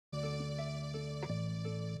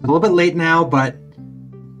a little bit late now, but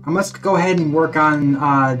I must go ahead and work on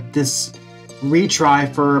this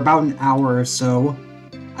retry for about an hour or so.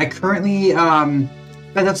 I currently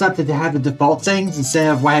set this up to have the default settings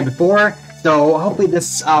instead of what I had before, so hopefully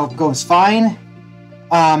this goes fine.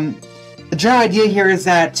 The general idea here is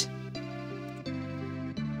that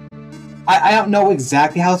I don't know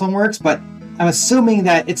exactly how this one works, but I'm assuming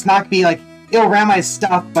that it's not going to be like, it'll randomize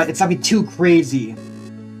stuff, but it's not going to be too crazy.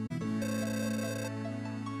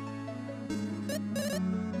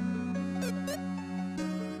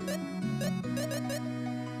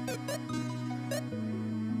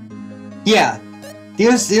 Yeah,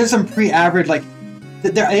 there's some pretty average, like,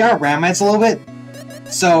 they are randomized a little bit.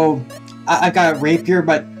 So, I've got a rapier,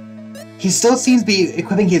 but he still seems to be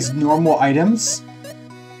equipping his normal items.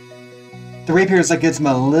 The rapier is like, gets him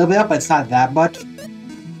a little bit up, but it's not that much.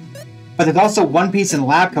 But there's also one piece and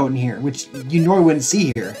lab coat in here, which you normally wouldn't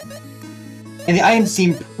see here. And the items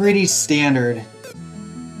seem pretty standard.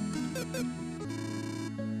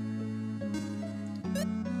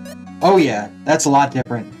 Oh yeah, that's a lot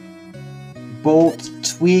different. Bolt,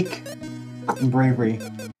 Tweak, and Bravery.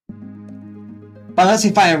 But unless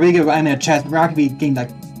you find a really good item in a chest, we're not gonna be getting like,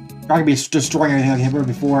 we're not gonna be destroying everything like we were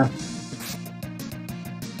before.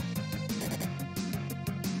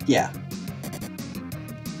 Yeah.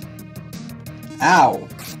 Ow.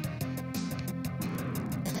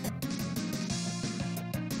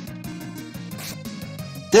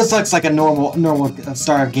 This looks like a normal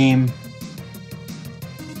start of game.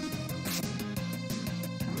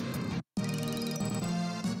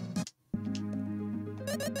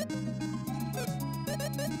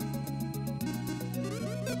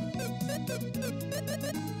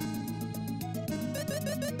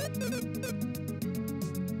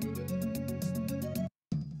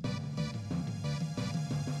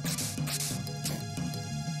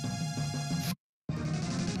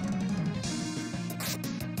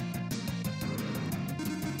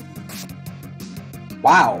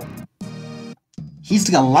 Wow. He's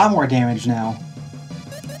doing a lot more damage now.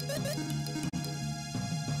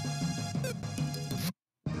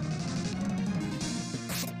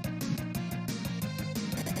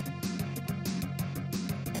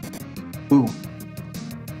 Ooh.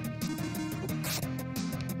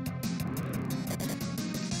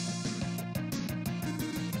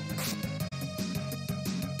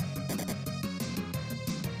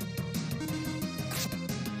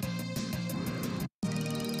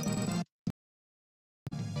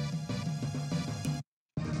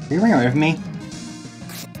 Are you running away from me?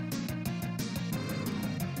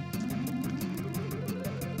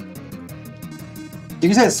 You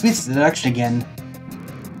can say the sweet seduction again.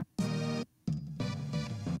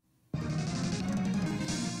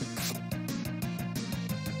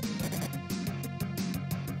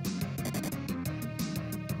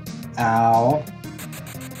 Ow.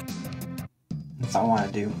 That's all I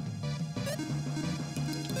want to do.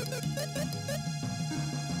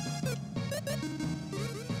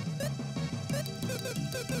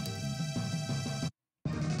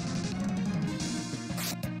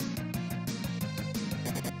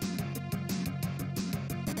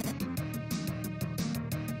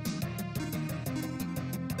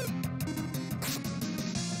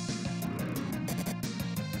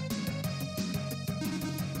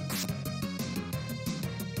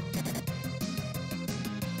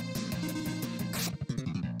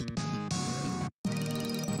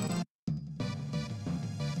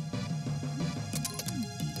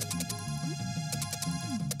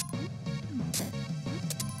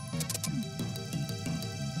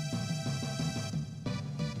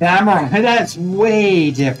 Camera, that's way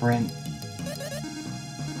different.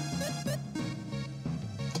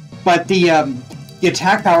 But the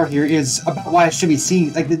attack power here is about what I should be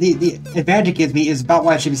seeing. Like the advantage it gives me is about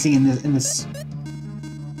what I should be seeing in this.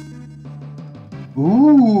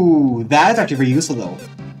 Ooh, that's actually very useful though.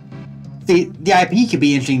 See, the IP could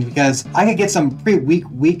be interesting because I could get some pretty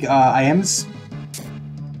weak items.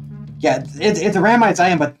 Yeah, it's a randomized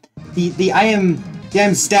item, but the item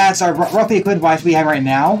stats are roughly equivalent to what we have right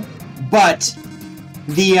now, but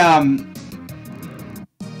the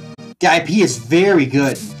IP is very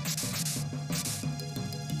good.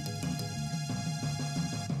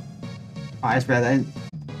 Oh, I just read that.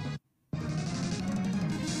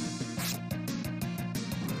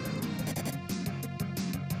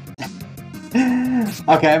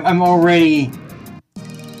 Okay, I'm already...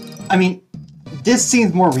 I mean, this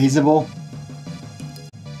seems more reasonable.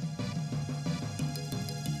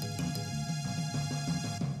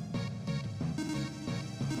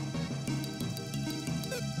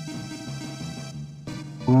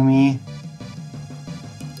 Boomy.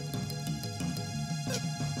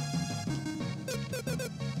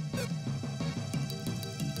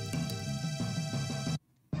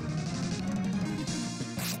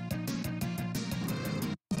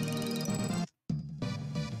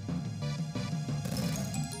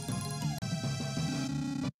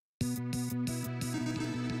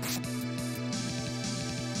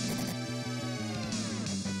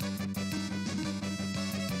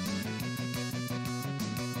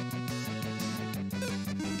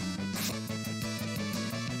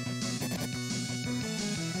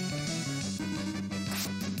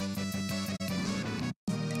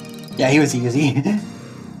 Yeah, he was easy.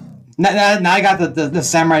 now I got the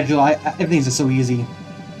samurai jewel. Everything's just so easy.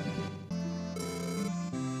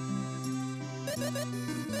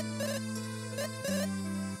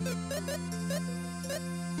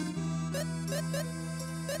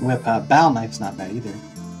 Whip battle knife's not bad either.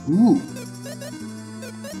 Ooh.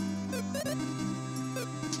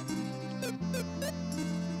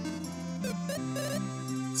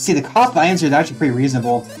 See, the cost of items is actually pretty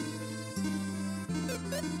reasonable.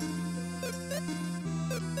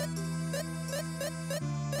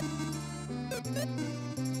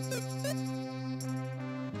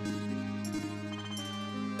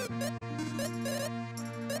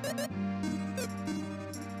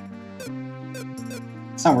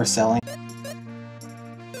 It's not worth selling.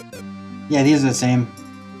 Yeah, these are the same.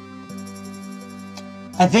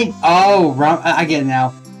 I think. Oh, I get it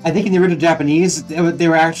now. I think in the original Japanese, they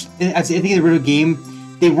were actually. I think in the original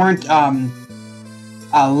game, they weren't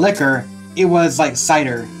liquor. It was like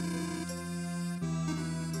cider.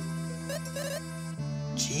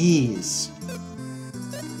 Jeez.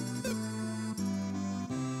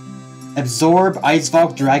 Absorb, Ice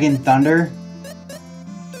Vault, Dragon, Thunder.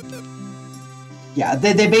 Yeah,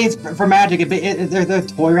 they base for magic. They're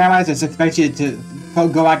toy randomizers. Expect you to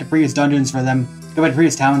go back to previous dungeons for them. Go back to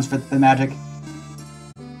previous towns for the magic.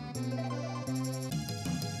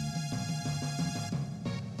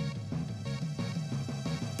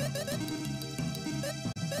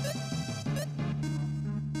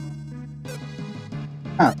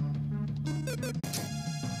 Huh.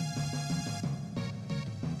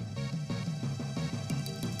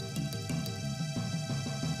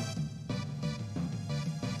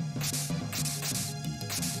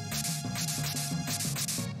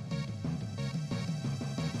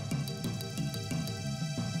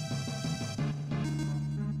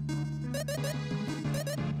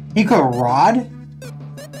 Eco Rod?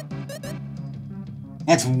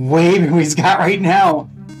 That's way more than he's got right now.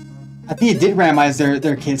 I think it did randomize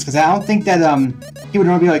their kits, because I don't think that he would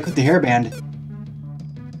normally be like with the hairband.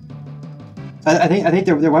 I think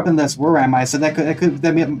their weapon lists were randomized, so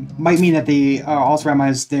that might mean that they also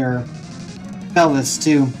randomized their spell lists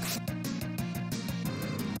too.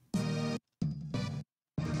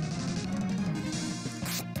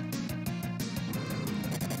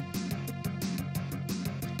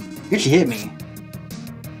 You actually hit me.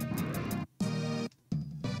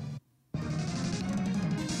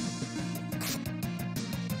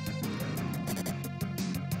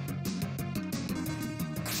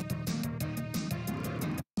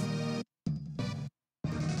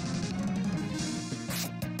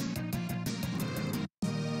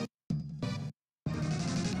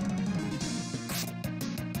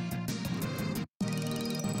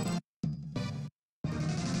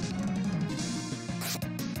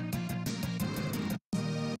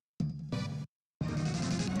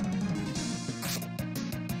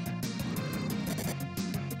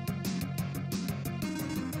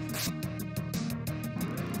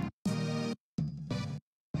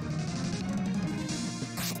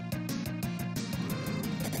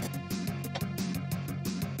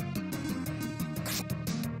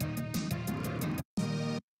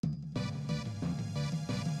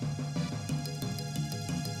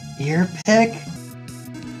 Ear pick?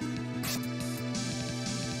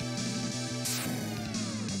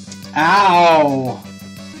 Ow!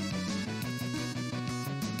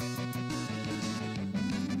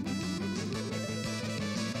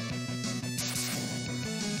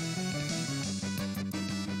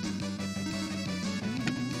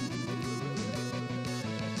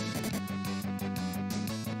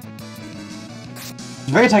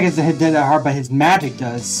 Very attack isn't hit that hard, but his magic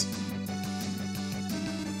does.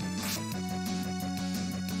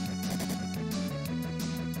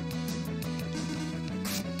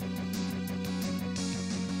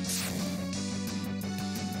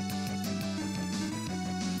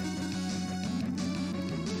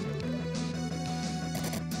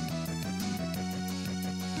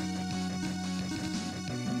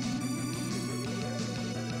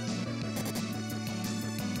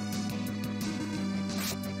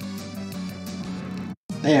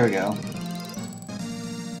 There we go.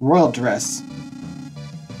 Royal dress.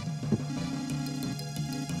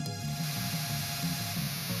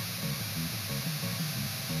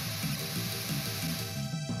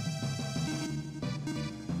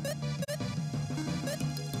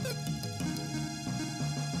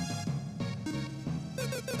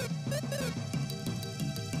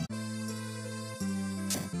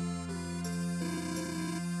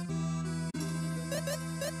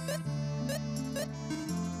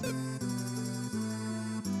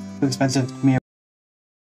 Too expensive to me.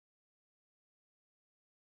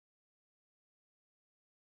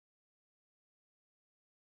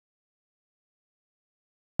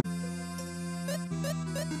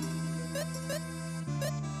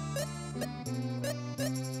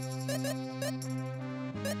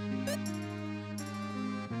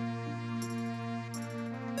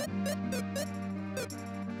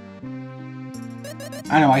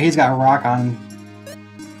 I don't know why he's got a rock on him.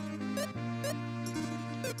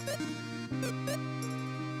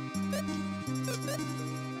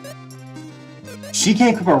 She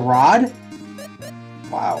can't equip a rod?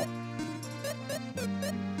 Wow.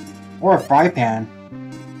 Or a fry pan.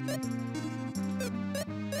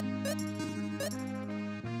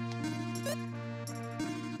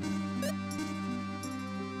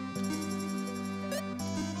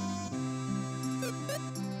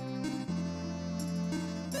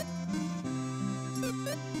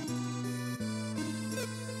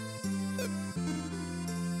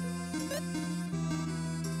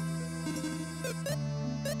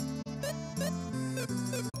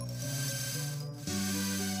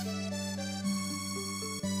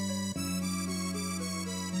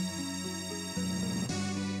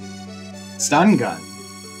 Stun gun.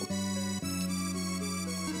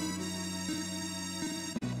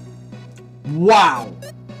 Wow.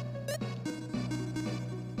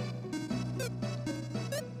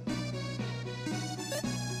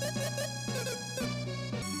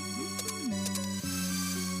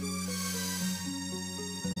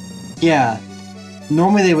 Yeah.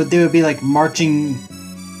 Normally they would be like marching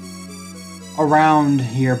around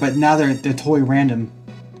here, but now they're totally random.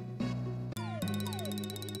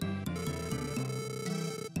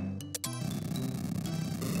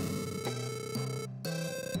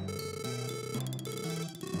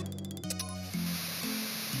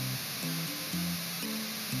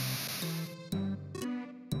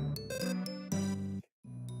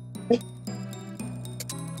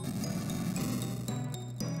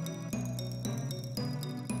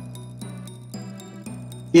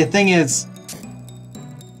 The thing is,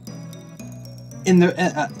 in the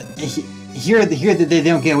here they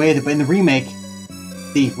don't get away with it, but in the remake,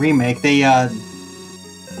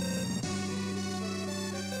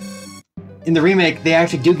 they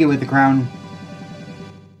actually do get with the crown.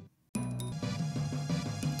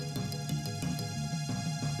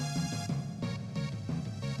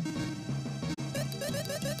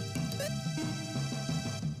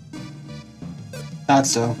 Thought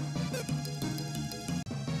so.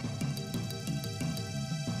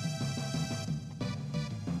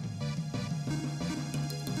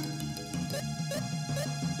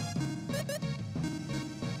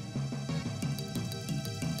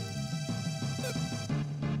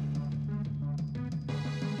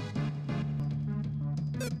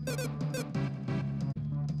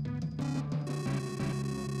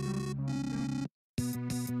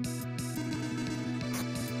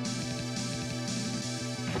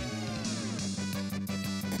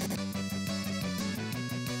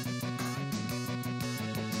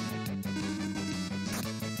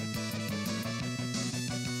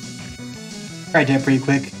 Probably did it pretty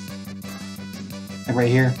quick. Like right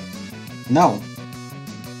here. No.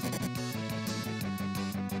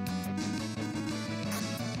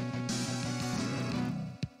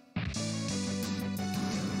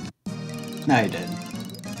 Now you did.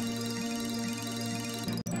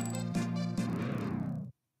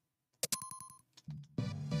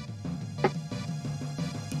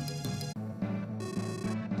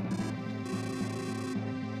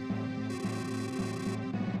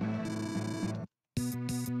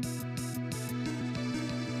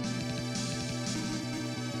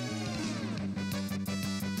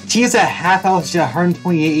 She is at half health, she's at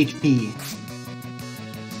 128 HP.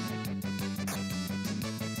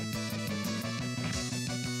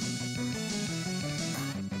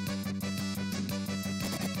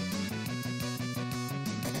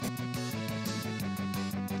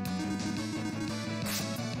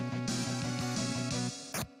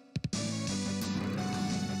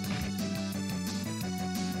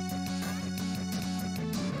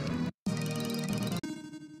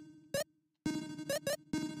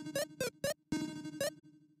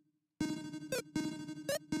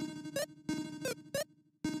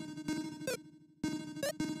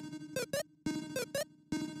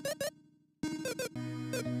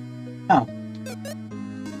 Oh.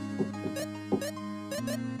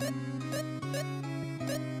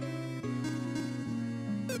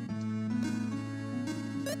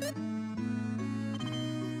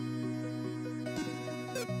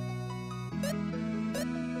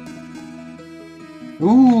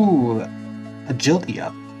 Ooh, agility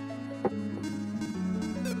up.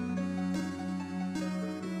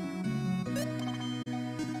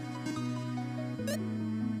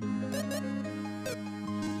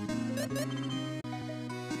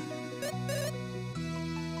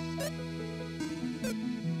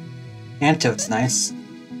 Antidote's nice.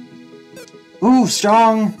 Ooh,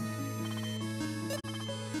 strong!